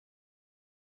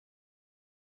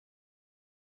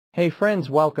Hey friends,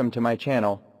 welcome to my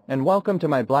channel, and welcome to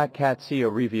my Black Hat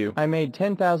SEO review. I made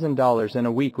 $10,000 in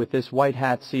a week with this white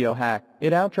hat SEO hack.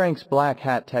 It outranks black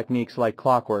hat techniques like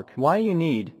clockwork. Why you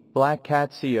need Black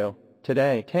Hat SEO.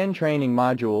 Today, 10 training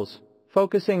modules,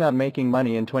 focusing on making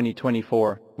money in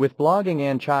 2024, with blogging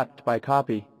and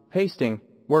ChatGPT, pasting,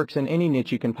 works in any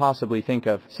niche you can possibly think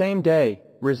of. Same day,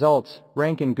 results,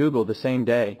 rank in Google the same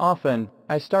day. Often,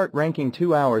 I start ranking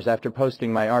 2 hours after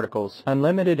posting my articles.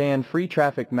 Unlimited and free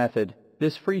traffic method.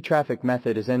 This free traffic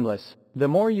method is endless. The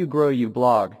more you grow your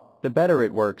blog, the better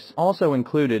it works. Also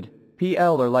included,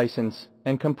 PL or license,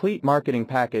 and complete marketing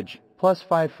package, plus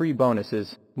 5 free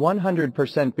bonuses.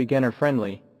 100% beginner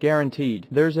friendly, guaranteed.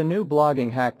 There's a new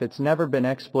blogging hack that's never been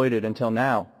exploited until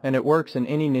now, and it works in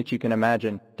any niche you can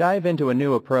imagine. Dive into a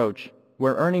new approach,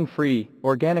 where earning free,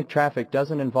 organic traffic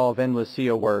doesn't involve endless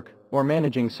SEO work, or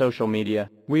managing social media.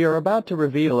 We are about to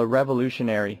reveal a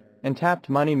revolutionary, untapped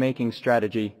money-making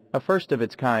strategy, a first of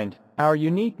its kind. Our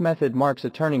unique method marks a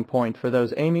turning point for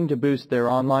those aiming to boost their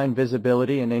online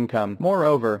visibility and income.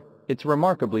 Moreover, it's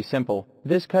remarkably simple.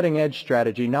 This cutting-edge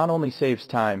strategy not only saves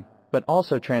time, but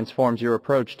also transforms your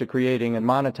approach to creating and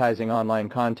monetizing online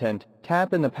content.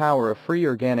 Tap in the power of free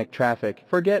organic traffic.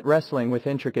 Forget wrestling with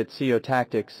intricate SEO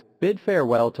tactics. Bid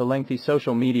farewell to lengthy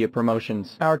social media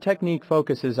promotions. Our technique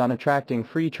focuses on attracting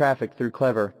free traffic through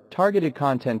clever, targeted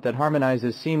content that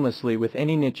harmonizes seamlessly with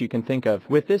any niche you can think of.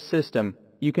 With this system,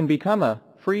 you can become a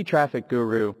free traffic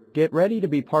guru. Get ready to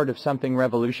be part of something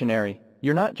revolutionary.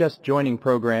 You're not just joining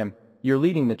program, you're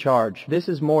leading the charge. This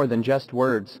is more than just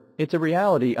words. It's a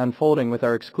reality unfolding with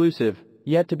our exclusive,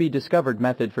 yet-to-be-discovered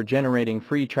method for generating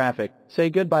free traffic.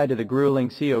 Say goodbye to the grueling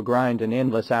SEO grind and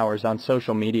endless hours on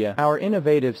social media. Our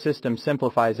innovative system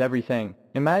simplifies everything.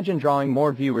 Imagine drawing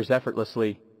more viewers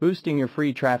effortlessly, boosting your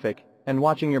free traffic, and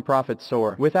watching your profits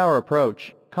soar. With our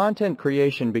approach, content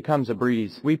creation becomes a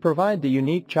breeze. We provide the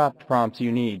unique chopped prompts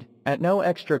you need, at no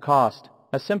extra cost.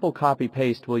 A simple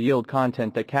copy-paste will yield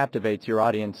content that captivates your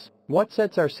audience. What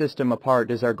sets our system apart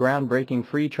is our groundbreaking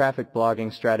free traffic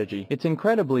blogging strategy. It's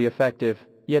incredibly effective,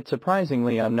 yet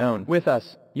surprisingly unknown. With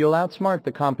us, you'll outsmart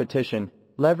the competition,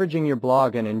 leveraging your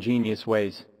blog in ingenious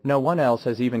ways no one else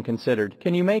has even considered.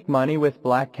 Can you make money with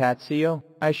Black Hat SEO?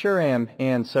 I sure am,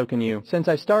 and so can you. Since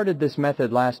I started this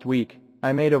method last week,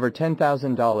 I made over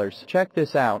 $10,000. Check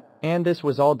this out, and this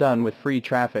was all done with free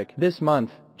traffic. This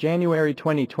month, January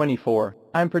 2024,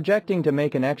 I'm projecting to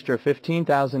make an extra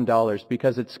 $15,000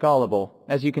 because it's scalable,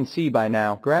 as you can see by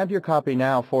now. Grab your copy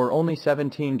now for only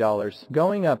 $17,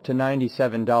 going up to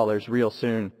 $97 real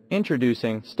soon.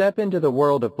 Introducing, step into the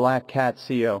world of Black Hat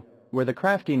SEO, where the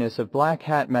craftiness of black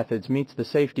hat methods meets the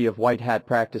safety of white hat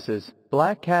practices.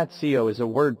 Black Hat SEO is a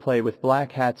wordplay with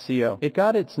Black Hat SEO. It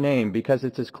got its name because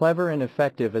it's as clever and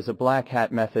effective as a black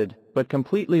hat method, but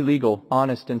completely legal,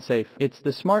 honest and safe. It's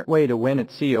the smart way to win at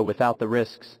SEO without the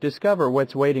risks. Discover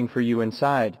what's waiting for you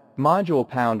inside. Module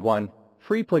Pound 1.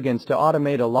 Free plugins to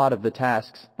automate a lot of the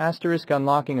tasks.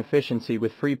 Unlocking efficiency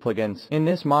with free plugins. In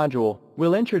this module,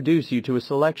 we'll introduce you to a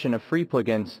selection of free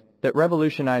plugins that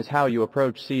revolutionize how you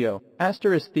approach SEO.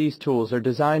 These tools are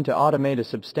designed to automate a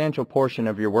substantial portion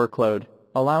of your workload,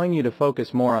 allowing you to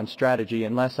focus more on strategy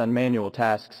and less on manual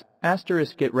tasks.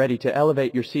 Get ready to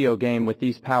elevate your SEO game with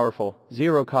these powerful,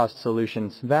 zero-cost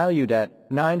solutions. Valued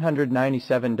at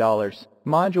 $997.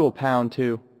 Module Pound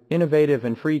 2. Innovative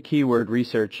and free keyword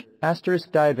research.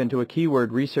 Dive into a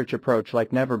keyword research approach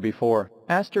like never before.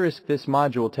 This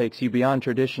module takes you beyond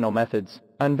traditional methods,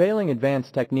 unveiling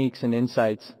advanced techniques and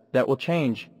insights that will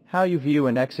change how you view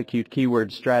and execute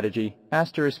keyword strategy.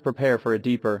 Prepare for a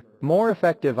deeper, more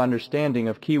effective understanding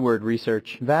of keyword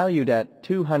research. Valued at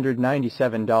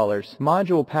 $297.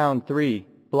 Module Pound 3.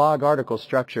 Blog article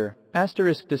structure.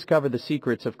 Discover the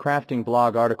secrets of crafting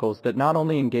blog articles that not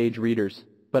only engage readers,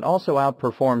 but also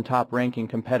outperform top-ranking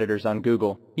competitors on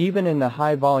Google, even in the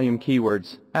high-volume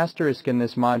keywords. In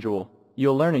this module,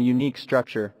 you'll learn a unique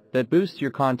structure that boosts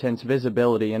your content's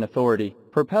visibility and authority,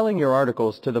 propelling your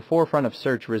articles to the forefront of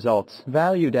search results.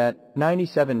 Valued at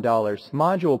 $97.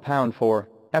 Module Pound 4.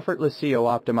 Effortless SEO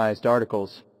optimized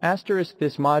articles.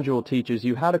 This module teaches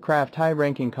you how to craft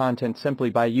high-ranking content simply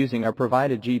by using our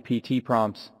provided GPT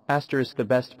prompts. The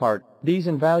best part, these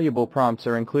invaluable prompts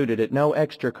are included at no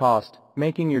extra cost,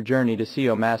 making your journey to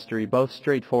SEO mastery both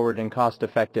straightforward and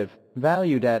cost-effective.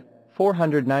 Valued at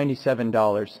 $497.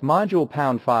 Module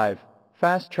Pound 5.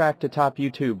 Fast track to top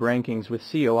YouTube rankings with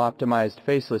SEO-optimized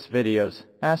faceless videos.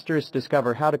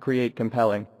 Discover how to create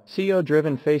compelling,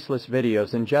 SEO-driven faceless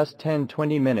videos in just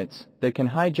 10-20 minutes that can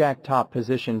hijack top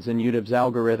positions in YouTube's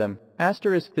algorithm.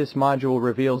 This module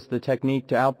reveals the technique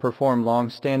to outperform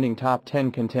long-standing top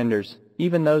 10 contenders,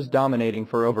 even those dominating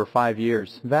for over 5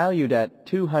 years. Valued at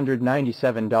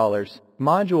 $297.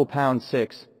 Module Pound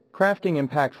 6. Crafting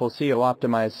Impactful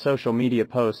SEO-Optimized Social Media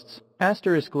Posts.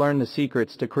 Learn the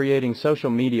secrets to creating social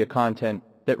media content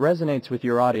that resonates with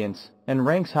your audience and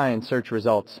ranks high in search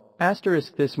results.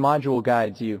 This module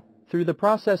guides you through the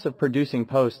process of producing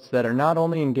posts that are not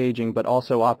only engaging but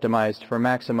also optimized for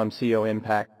maximum SEO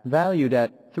impact. Valued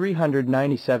at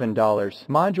 $397.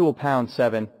 Module Pound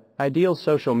 7. Ideal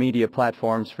Social Media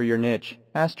Platforms for Your Niche.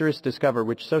 Discover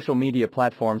which social media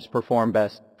platforms perform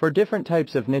best for different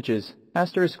types of niches.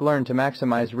 Learn to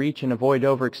maximize reach and avoid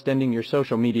overextending your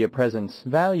social media presence.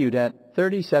 Valued at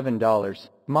 $37.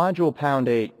 Module Pound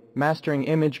 8. Mastering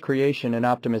Image Creation and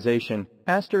Optimization.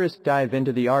 Dive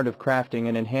into the art of crafting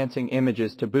and enhancing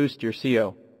images to boost your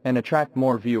SEO and attract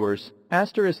more viewers.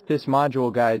 This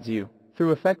module guides you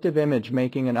through effective image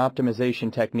making and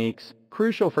optimization techniques,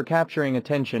 crucial for capturing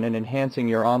attention and enhancing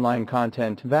your online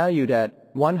content. Valued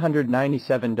at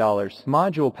 $197.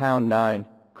 Module Pound 9.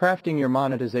 Crafting Your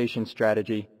Monetization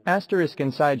Strategy.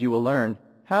 Inside you will learn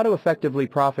how to effectively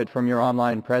profit from your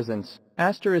online presence.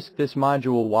 This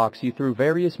module walks you through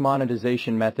various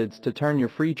monetization methods to turn your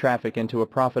free traffic into a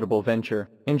profitable venture,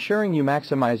 ensuring you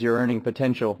maximize your earning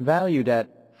potential. Valued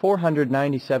at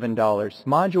 $497.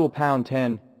 Module Pound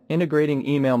 10. Integrating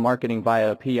Email Marketing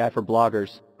via API for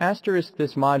Bloggers.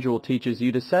 This module teaches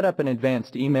you to set up an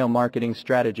advanced email marketing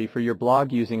strategy for your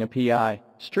blog using API,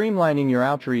 streamlining your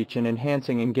outreach and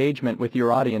enhancing engagement with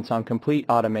your audience on complete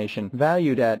automation.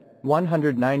 Valued at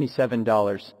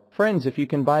 $197. Friends, if you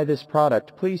can buy this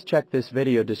product, please check this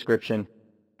video description.